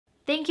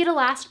Thank you to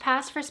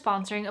LastPass for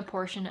sponsoring a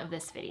portion of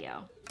this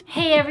video.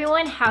 Hey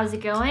everyone, how's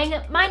it going?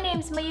 My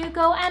name's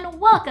Mayuko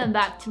and welcome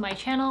back to my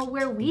channel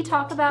where we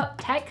talk about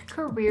tech,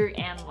 career,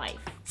 and life.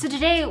 So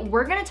today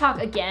we're going to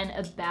talk again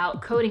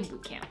about coding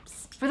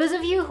bootcamps. For those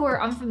of you who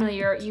are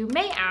unfamiliar, you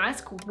may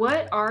ask,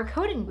 what are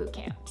coding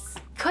bootcamps?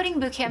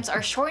 Coding bootcamps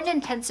are short and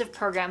intensive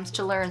programs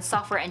to learn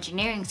software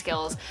engineering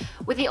skills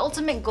with the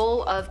ultimate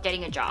goal of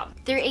getting a job.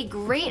 They're a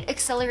great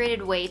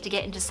accelerated way to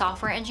get into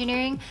software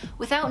engineering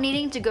without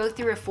needing to go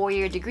through a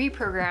 4-year degree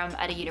program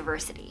at a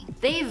university.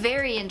 They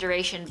vary in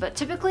duration, but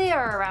typically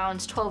are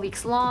around 12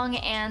 weeks long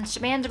and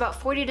demand about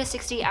 40 to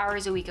 60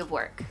 hours a week of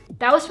work.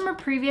 That was from a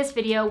previous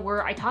video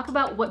where I talk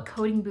about what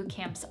coding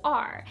bootcamps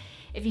are.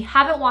 If you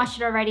haven't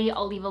watched it already,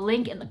 I'll leave a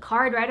link in the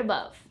card right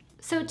above.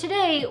 So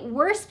today,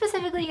 we're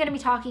specifically going to be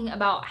talking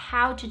about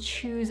how to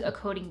choose a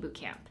coding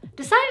bootcamp.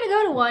 Deciding to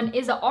go to one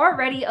is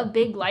already a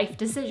big life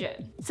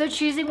decision. So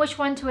choosing which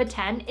one to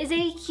attend is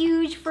a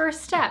huge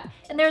first step,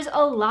 and there's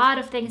a lot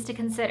of things to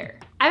consider.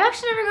 I've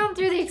actually never gone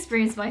through the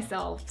experience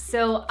myself,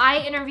 so I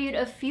interviewed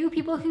a few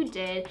people who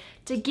did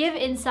to give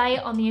insight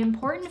on the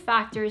important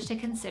factors to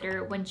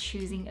consider when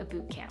choosing a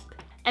bootcamp.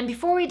 And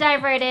before we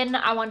dive right in,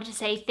 I wanted to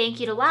say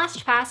thank you to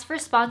LastPass for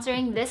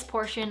sponsoring this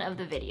portion of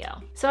the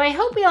video. So I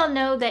hope we all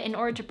know that in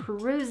order to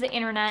peruse the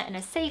internet in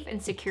a safe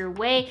and secure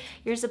way,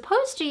 you're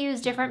supposed to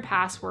use different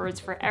passwords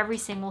for every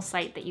single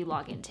site that you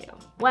log into.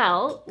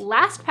 Well,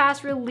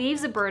 LastPass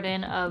relieves the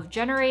burden of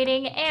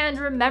generating and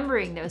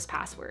remembering those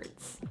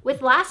passwords.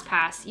 With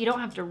LastPass, you don't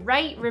have to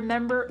write,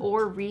 remember,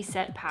 or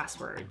reset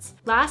passwords.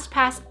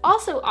 LastPass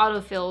also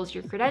autofills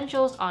your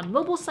credentials on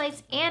mobile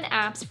sites and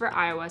apps for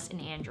iOS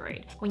and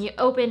Android. When you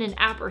open an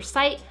app or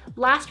site,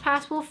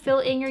 LastPass will fill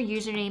in your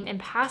username and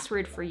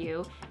password for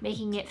you,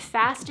 making it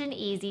fast and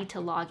easy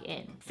to log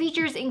in.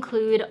 Features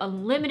include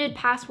unlimited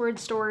password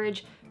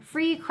storage,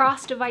 free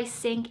cross-device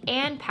sync,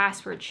 and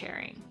password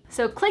sharing.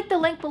 So click the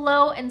link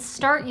below and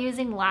start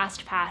using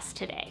LastPass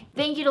today.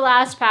 Thank you to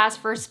LastPass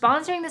for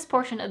sponsoring this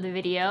portion of the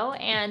video,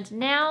 and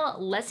now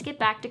let's get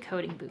back to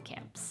coding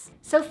bootcamps.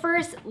 So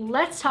first,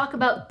 let's talk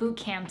about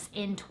bootcamps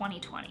in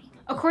 2020.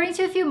 According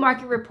to a few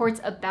market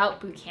reports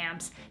about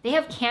bootcamps, they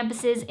have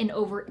campuses in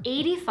over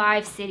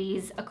 85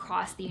 cities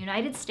across the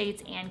United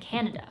States and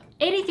Canada.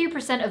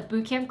 83% of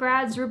bootcamp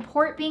grads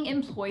report being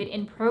employed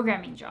in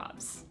programming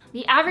jobs.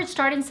 The average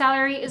starting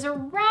salary is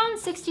around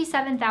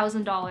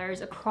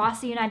 $67,000 across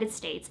the United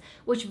States,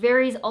 which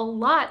varies a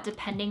lot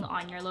depending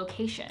on your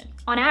location.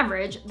 On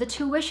average, the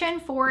tuition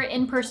for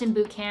in-person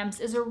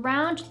bootcamps is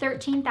around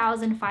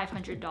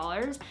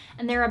 $13,500,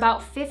 and they're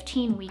about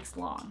 15 weeks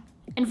long.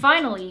 And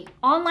finally,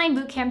 online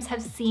bootcamps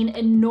have seen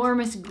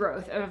enormous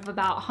growth of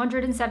about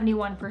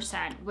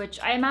 171%,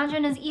 which I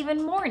imagine is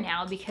even more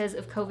now because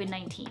of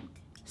COVID-19.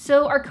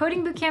 So are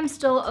coding bootcamps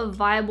still a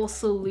viable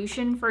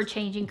solution for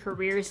changing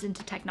careers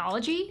into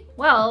technology?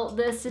 Well,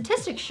 the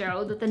statistics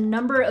show that the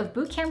number of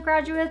bootcamp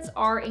graduates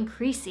are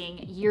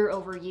increasing year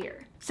over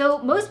year. So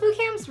most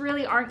bootcamps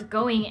really aren't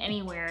going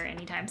anywhere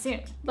anytime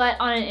soon. But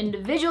on an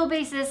individual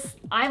basis,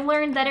 I've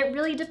learned that it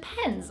really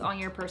depends on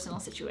your personal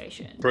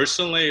situation.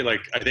 Personally, I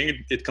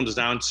think it comes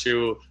down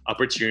to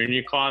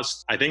opportunity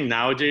cost. I think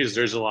nowadays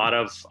there's a lot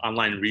of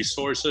online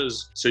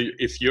resources. So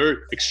if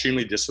you're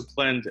extremely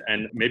disciplined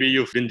and maybe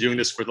you've been doing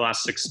this for the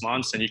last 6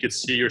 months and you could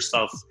see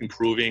yourself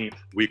improving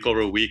week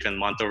over week and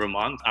month over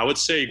month, I would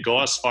say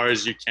go as far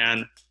as you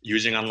can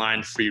using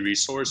online free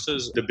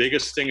resources. The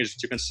biggest thing is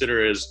to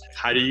consider is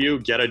how do you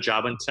get a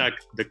job in tech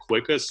the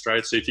quickest,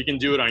 right? So if you can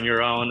do it on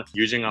your own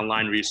using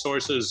online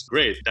resources,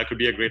 great. That could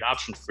be a great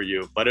option for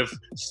you. But if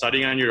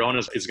studying on your own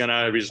is going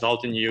to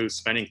result in you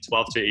spending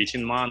 12 to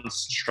 18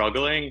 months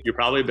struggling, you're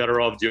probably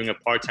better off doing a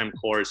part-time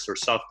course or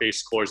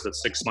self-paced course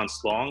that's 6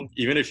 months long.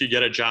 Even if you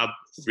get a job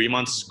 3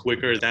 months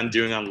quicker than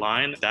doing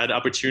online, that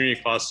opportunity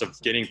cost of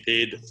getting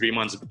paid 3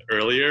 months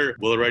earlier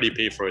will already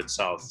pay for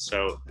itself.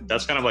 So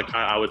that's kind of how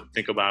I would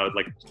think about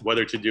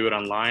whether to do it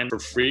online for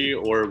free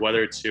or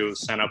whether to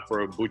sign up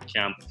for a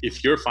bootcamp.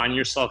 If you're finding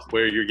yourself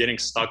where you're getting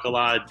stuck a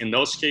lot, in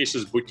those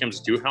cases,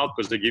 bootcamps do help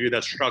because they give you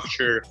that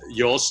structure.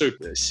 You also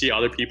see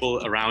other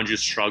people around you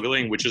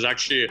struggling, which is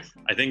actually,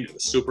 I think,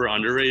 super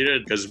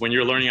underrated because when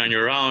you're learning on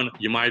your own,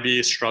 you might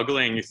be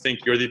struggling. You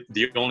think you're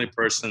the only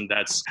person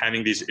that's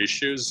having these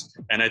issues.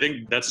 And I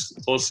think that's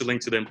closely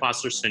linked to the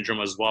imposter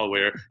syndrome as well,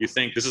 where you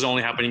think this is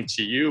only happening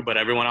to you, but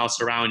everyone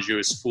else around you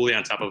is fully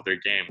on top of their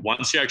game.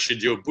 Once you actually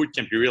do a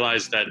bootcamp, you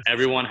realize that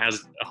everyone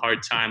has a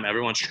hard time,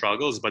 everyone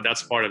struggles, but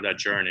that's part of that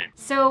journey.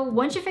 So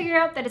once you figure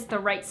out that it's the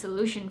right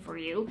solution for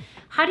you,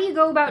 how do you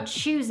go about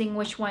choosing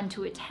which one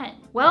to attend?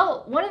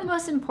 Well, one of the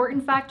most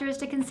important factors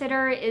to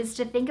consider is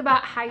to think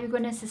about how you're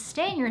going to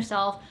sustain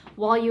yourself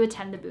while you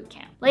attend the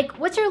bootcamp.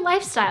 What's your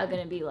lifestyle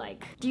going to be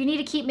like? Do you need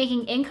to keep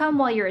making income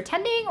while you're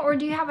attending, or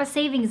do you have a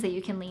savings that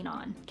you can lean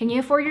on? Can you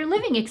afford your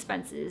living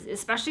expenses,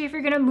 especially if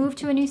you're going to move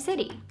to a new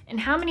city? And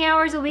how many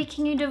hours a week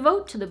can you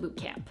devote to the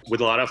bootcamp?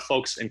 With a lot of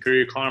folks in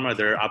Career Karma,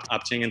 they're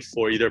opting in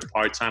for either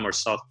part-time or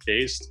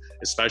self-paced,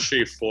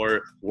 especially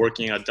for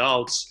working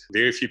adults.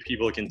 Very few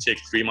people can take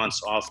 3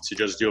 months off to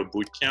just do a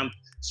bootcamp.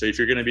 So if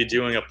you're going to be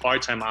doing a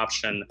part-time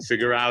option,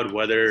 figure out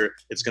whether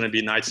it's going to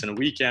be nights and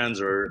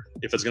weekends or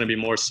if it's going to be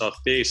more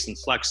self-paced and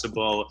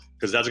flexible,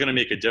 because that's going to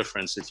make a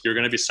difference. If you're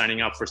going to be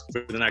signing up for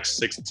the next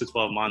 6 to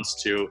 12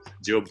 months to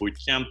do a boot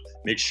camp,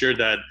 make sure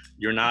that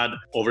you're not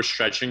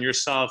overstretching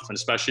yourself. And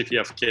especially if you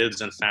have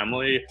kids and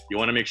family, you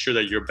want to make sure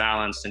that you're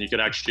balanced and you could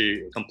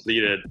actually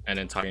complete it. And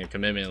then talking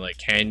commitment, like,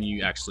 can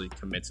you actually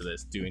commit to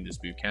this, doing this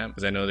boot camp?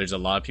 Because I know there's a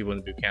lot of people in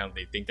the boot camp,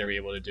 they think they're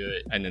able to do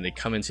it, and then they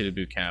come into the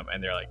boot camp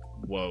and they're like,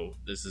 whoa,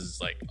 this is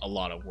like a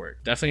lot of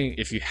work. Definitely,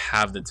 if you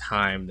have the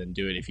time, then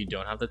do it. If you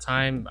don't have the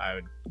time, I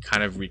would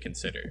kind of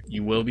reconsider.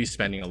 You will be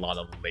spending a lot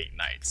of late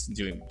nights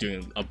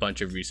doing a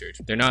bunch of research.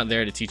 They're not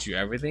there to teach you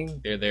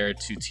everything. They're there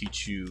to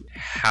teach you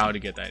how to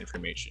get that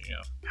information. You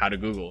know, how to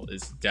Google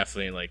is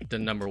definitely like the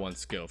 #1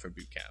 skill for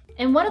boot camp.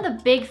 And one of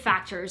the big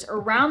factors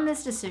around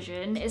this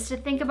decision is to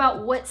think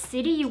about what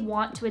city you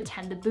want to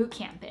attend the boot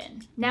camp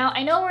in. Now,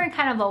 I know we're in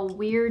kind of a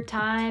weird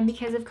time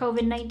because of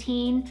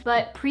COVID-19,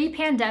 but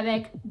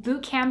pre-pandemic,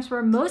 boot camps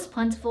were most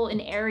plentiful in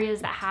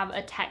areas that have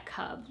a tech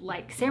hub,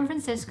 like San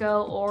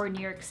Francisco or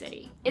New York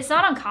City. It's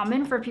not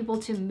uncommon for people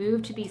to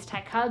move to these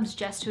tech hubs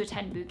just to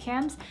attend boot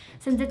camps,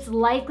 since it's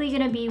likely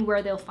going to be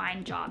where they'll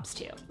find jobs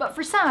too. But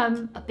for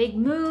some, a big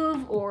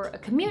move or a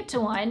commute to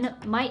one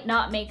might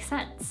not make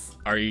sense.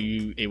 Are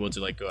you able to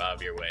like go out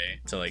of your way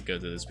to like go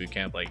to this boot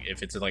camp? Like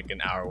if it's like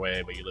an hour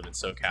away, but you live in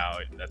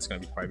SoCal, that's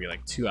going to be probably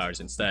like 2 hours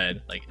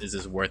instead. Like, is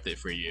this worth it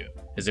for you?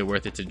 Is it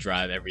worth it to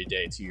drive every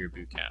day to your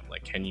boot camp?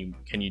 Like, can you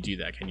do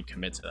that? Can you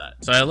commit to that?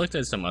 So I looked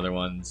at some other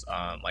ones,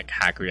 like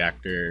Hack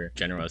Reactor,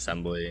 General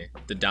Assembly.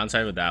 The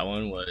downside with that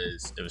one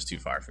was it was too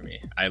far for me.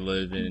 I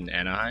live in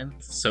Anaheim.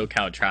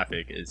 SoCal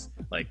traffic is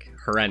like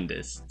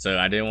horrendous. So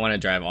I didn't want to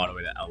drive all the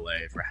way to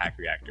LA for Hack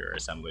Reactor or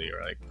Assembly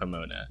or like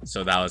Pomona.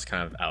 So that was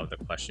kind of out of the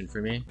question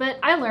for me. But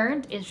I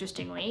learned,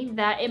 interestingly,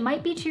 that it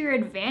might be to your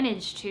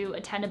advantage to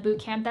attend a boot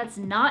camp that's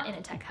not in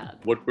a tech hub.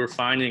 What we're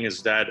finding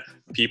is that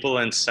people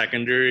in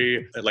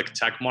secondary, like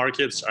tech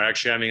markets, are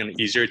actually having an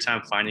easier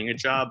time finding a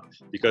job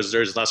because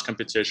there's less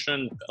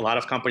competition. A lot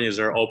of companies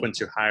are open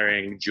to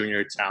hiring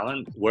junior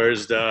talent,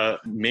 whereas the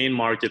main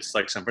markets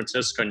like San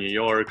Francisco, New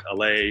York,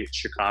 LA,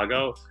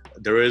 Chicago,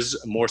 there is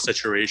more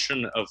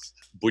saturation of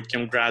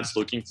bootcamp grads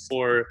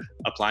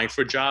applying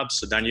for jobs.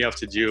 So then you have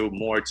to do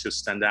more to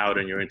stand out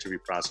in your interview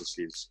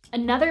processes.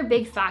 Another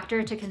big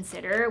factor to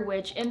consider,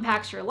 which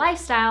impacts your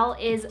lifestyle,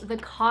 is the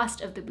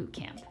cost of the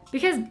bootcamp.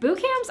 Because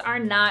bootcamps are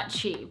not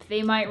cheap.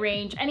 They might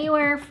range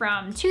anywhere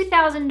from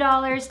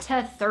 $2,000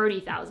 to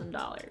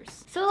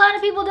 $30,000. So a lot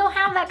of people don't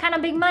have that kind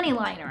of big money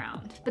lying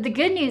around. But the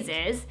good news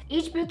is,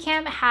 each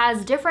bootcamp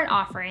has different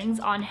offerings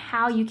on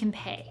how you can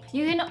pay.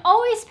 You can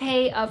always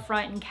pay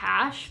upfront in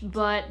cash,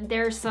 but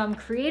there's some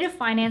creative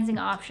financing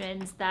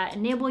options that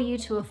enable you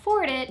to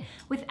afford it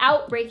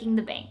without breaking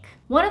the bank.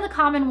 One of the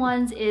common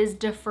ones is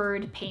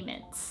deferred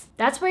payments.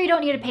 That's where you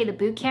don't need to pay the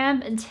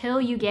bootcamp until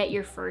you get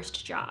your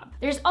first job.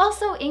 There's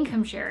also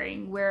income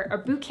sharing, where a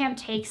bootcamp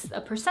takes a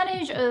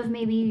percentage of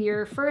maybe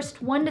your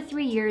first 1 to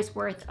 3 years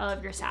worth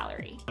of your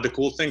salary. The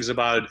cool things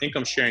about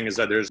income sharing is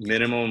that there's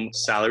minimum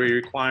salary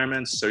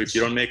requirements. So if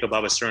you don't make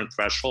above a certain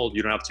threshold,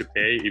 you don't have to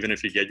pay, even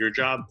if you get your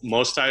job.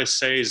 Most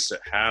ISAs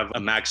have a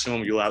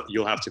maximum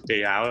you'll have to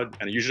pay out,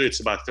 and usually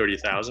it's about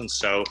 $30,000.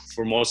 So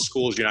for most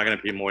schools, you're not going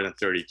to pay more than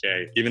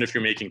 $30K, even if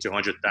you're making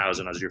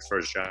 $200,000 as your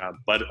first job.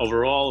 But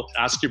overall,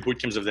 ask your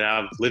bootcamps if they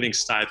have living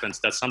stipends.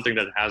 That's something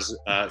that has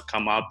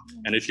come up.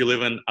 And if you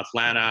live in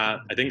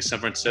Atlanta, I think San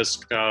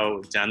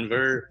Francisco,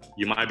 Denver,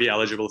 you might be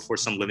eligible for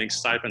some living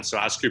stipends. So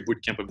ask your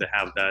bootcamp if they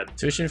have that.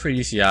 Tuition for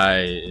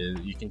UCI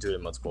is, you can do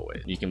it multiple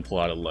ways. You can pull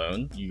out a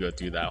loan. You go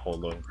through that whole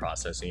loan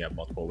process and you have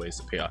multiple ways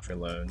to pay off your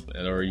loan,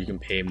 or you can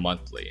pay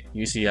monthly.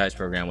 UCI's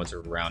program was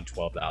around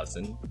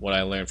 $12,000. What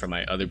I learned from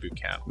my other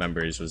bootcamp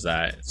members was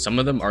that some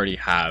of them already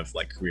have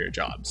like career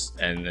jobs,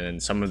 and then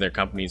some of their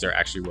companies are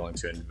actually willing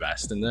to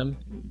invest in them.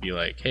 Be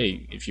like,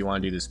 hey, if you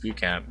want to do this boot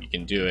camp, you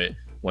can do it.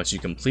 Once you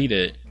complete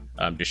it,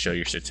 to show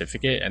your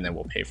certificate, and then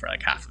we'll pay for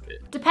like half of it.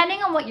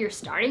 Depending on what your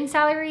starting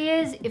salary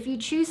is, if you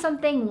choose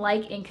something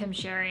like income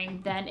sharing,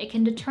 then it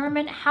can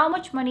determine how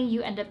much money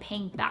you end up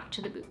paying back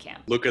to the bootcamp.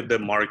 Look at the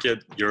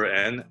market you're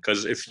in,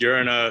 because if you're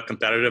in a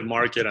competitive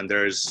market and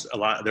there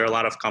are a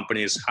lot of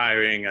companies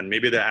hiring, and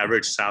maybe the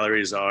average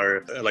salaries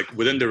are like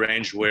within the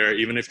range where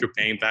even if you're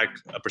paying back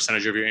a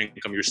percentage of your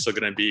income, you're still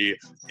going to be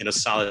in a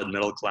solid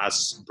middle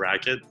class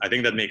bracket. I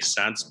think that makes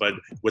sense. But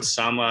with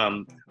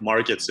some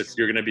markets, if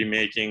you're going to be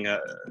making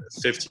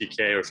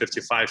 50K or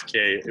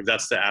 55K, if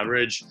that's the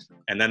average,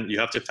 and then you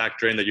have to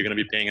factor in that you're going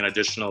to be paying an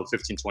additional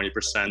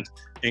 15-20%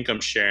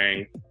 income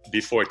sharing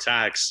before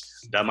tax,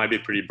 that might be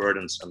pretty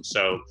burdensome.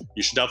 So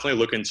you should definitely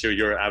look into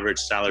your average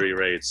salary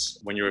rates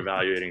when you're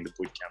evaluating the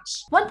boot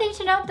camps. One thing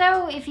to note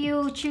though, if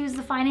you choose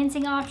the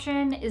financing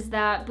option, is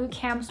that boot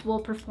camps will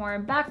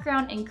perform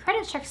background and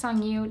credit checks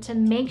on you to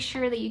make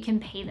sure that you can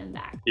pay them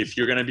back. If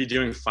you're going to be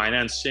doing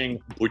financing,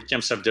 boot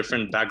camps have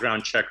different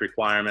background check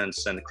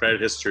requirements and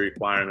credit history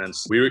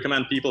requirements. We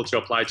recommend people to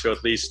apply to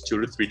at least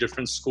 2 to 3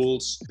 different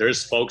schools.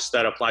 There's folks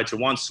that apply to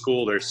one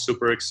school, they're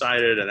super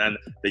excited, and then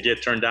they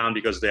get turned turned down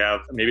because they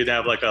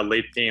have like a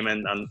late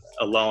payment on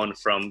a loan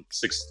from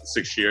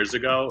six years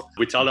ago.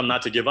 We tell them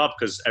not to give up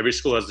because every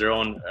school has their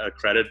own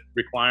credit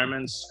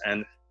requirements,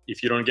 and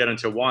if you don't get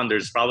into one,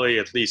 there's probably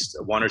at least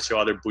one or two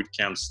other boot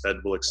camps that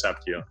will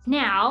accept you.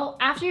 Now,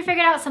 after you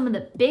figured out some of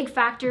the big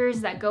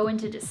factors that go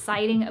into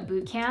deciding a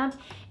boot camp,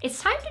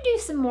 it's time to do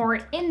some more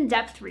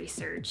in-depth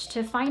research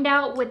to find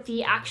out what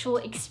the actual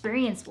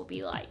experience will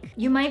be like.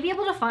 You might be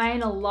able to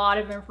find a lot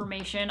of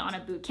information on a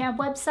bootcamp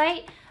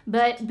website,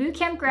 but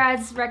bootcamp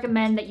grads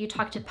recommend that you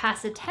talk to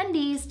past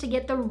attendees to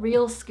get the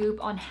real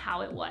scoop on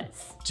how it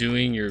was.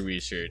 Doing your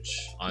research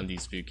on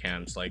these boot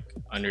camps, like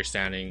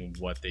understanding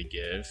what they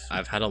give.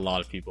 I've had a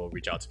lot of people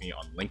reach out to me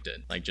on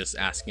LinkedIn, like just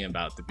asking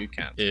about the boot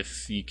camp.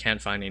 If you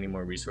can't find any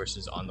more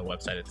resources on the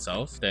website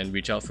itself, then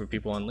reach out for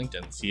people on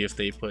LinkedIn. See if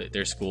they put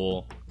their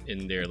school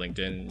in their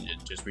LinkedIn.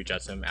 Just reach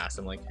out to them, ask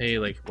them like, hey,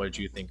 like, what did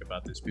you think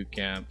about this boot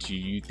camp? Do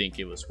you think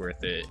it was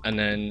worth it? And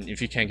then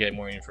if you can't get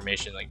more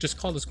information, like, just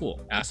call the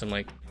school. Ask them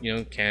like, you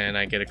know, can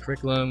I get a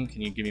curriculum?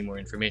 Can you give me more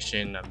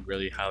information? I'm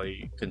really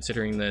highly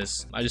considering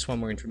this. I just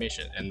want more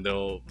information. And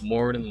they'll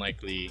more than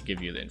likely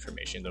give you the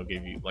information. They'll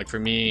give you, like for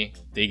me,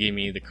 they gave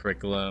me the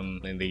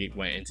curriculum and they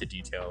went into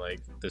detail,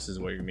 like, this is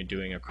what you're gonna be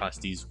doing across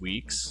these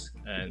weeks,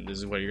 and this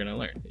is what you're gonna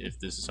learn. If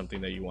this is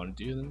something that you want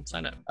to do, then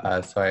sign up.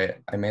 So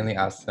I mainly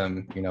asked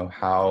them, you know,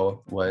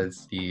 how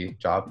was the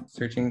job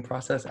searching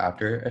process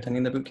after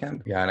attending the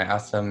bootcamp? Yeah, and I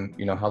asked them,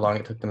 you know, how long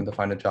it took them to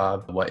find a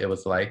job, what it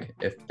was like,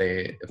 if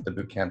the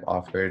bootcamp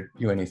offered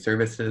you any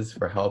services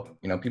for help.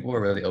 You know, people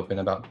were really open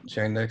about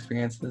sharing their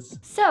experiences.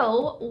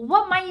 So,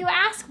 what might you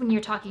ask when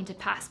you're talking to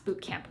past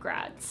bootcamp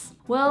grads?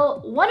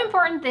 Well, one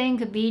important thing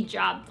could be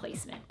job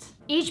placement.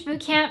 Each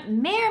bootcamp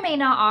may or may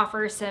not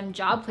offer some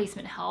job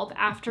placement help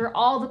after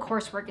all the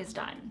coursework is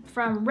done,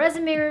 from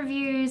resume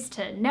reviews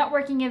to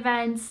networking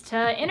events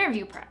to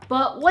interview prep.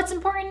 But what's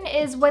important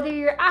is whether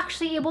you're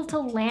actually able to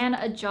land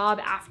a job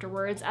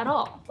afterwards at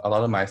all. A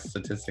lot of my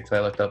statistics I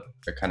looked up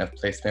are kind of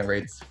placement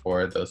rates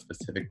for those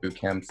specific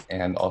bootcamps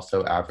and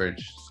also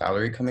average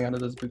salary coming out of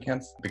those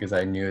bootcamps, because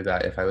I knew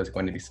that if I was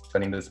going to be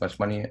spending this much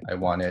money, I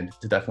wanted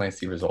to definitely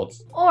see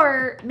results.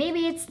 Or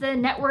maybe it's the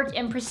network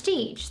and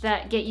prestige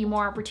that get you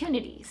more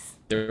opportunities.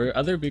 There were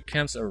other boot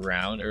camps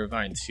around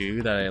Irvine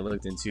too that I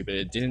looked into, but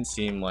it didn't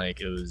seem like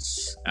it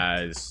was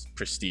as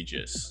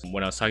prestigious.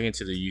 When I was talking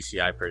to the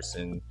UCI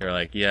person, they're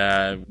like,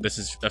 yeah, this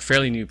is a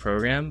fairly new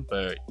program,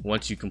 but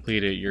once you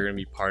complete it, you're gonna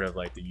be part of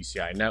like the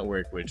UCI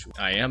network, which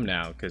I am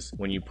now, because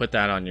when you put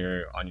that on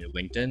your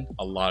LinkedIn,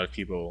 a lot of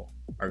people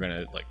are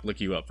gonna like look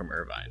you up from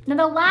Irvine. Now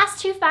the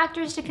last two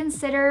factors to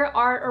consider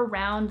are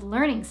around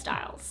learning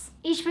styles.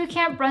 Each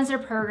bootcamp runs their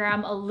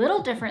program a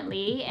little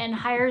differently and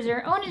hires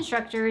their own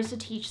instructors to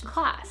teach the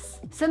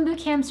class. Some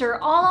bootcamps are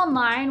all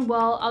online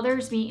while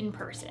others meet in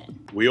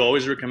person. We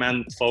always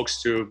recommend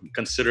folks to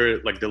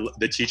consider like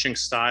the teaching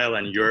style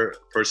and your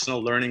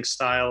personal learning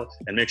style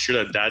and make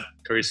sure that that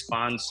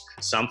corresponds.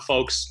 Some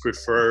folks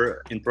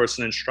prefer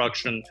in-person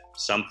instruction.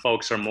 Some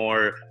folks are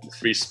more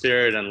free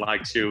spirit and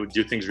like to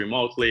do things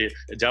remotely.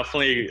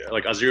 Definitely,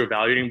 like as you're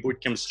evaluating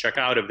bootcamps, check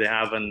out if they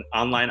have an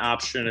online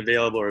option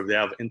available or if they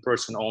have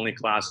in-person only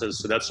classes.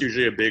 So that's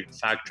usually a big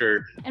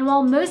factor. And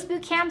while most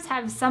bootcamps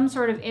have some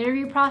sort of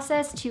interview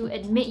process to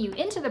admit you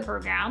into the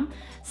program,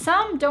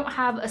 some don't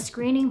have a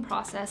screening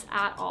process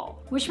at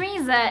all, which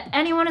means that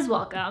anyone is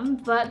welcome,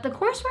 but the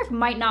coursework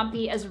might not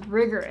be as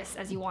rigorous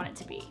as you want it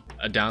to be.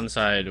 A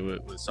downside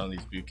with some of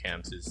these boot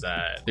camps is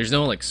that there's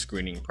no like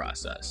screening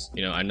process.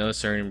 You know, I know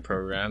certain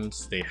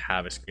programs, they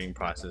have a screening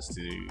process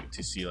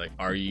to see like,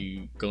 are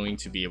you going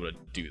to be able to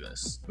do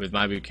this? With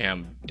my boot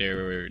camp,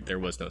 there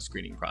was no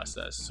screening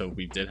process. So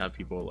we did have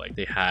people like,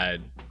 they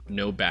had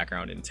no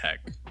background in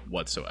tech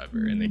whatsoever,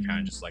 and they kind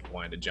of just like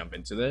wanted to jump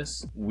into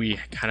this. We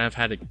kind of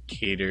had to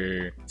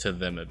cater to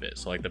them a bit,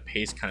 so like the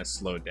pace kind of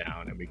slowed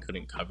down and we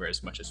couldn't cover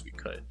as much as we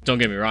could. Don't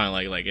get me wrong,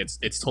 like it's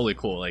totally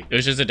cool. Like it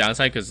was just a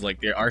downside because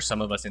like there are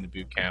some of us in the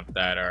boot camp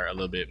that are a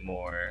little bit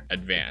more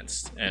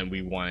advanced, and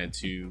we wanted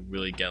to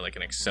really get like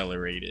an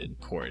accelerated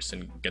course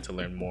and get to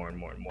learn more and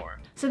more and more.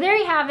 So there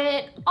you have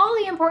it, all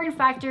the important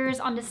factors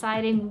on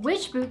deciding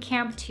which boot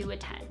camp to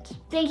attend.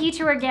 Thank you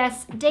to our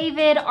guests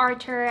David,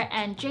 Artur,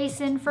 and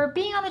Jason for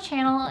being on the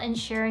channel and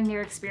sharing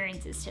their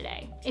experiences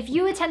today. If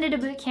you attended a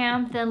boot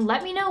camp, then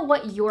let me know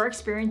what your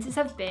experiences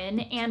have been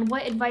and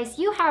what advice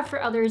you have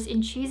for others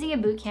in choosing a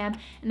boot camp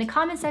in the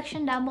comment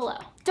section down below.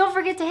 Don't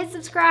forget to hit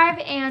subscribe,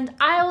 and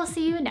I will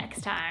see you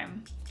next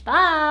time.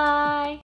 Bye!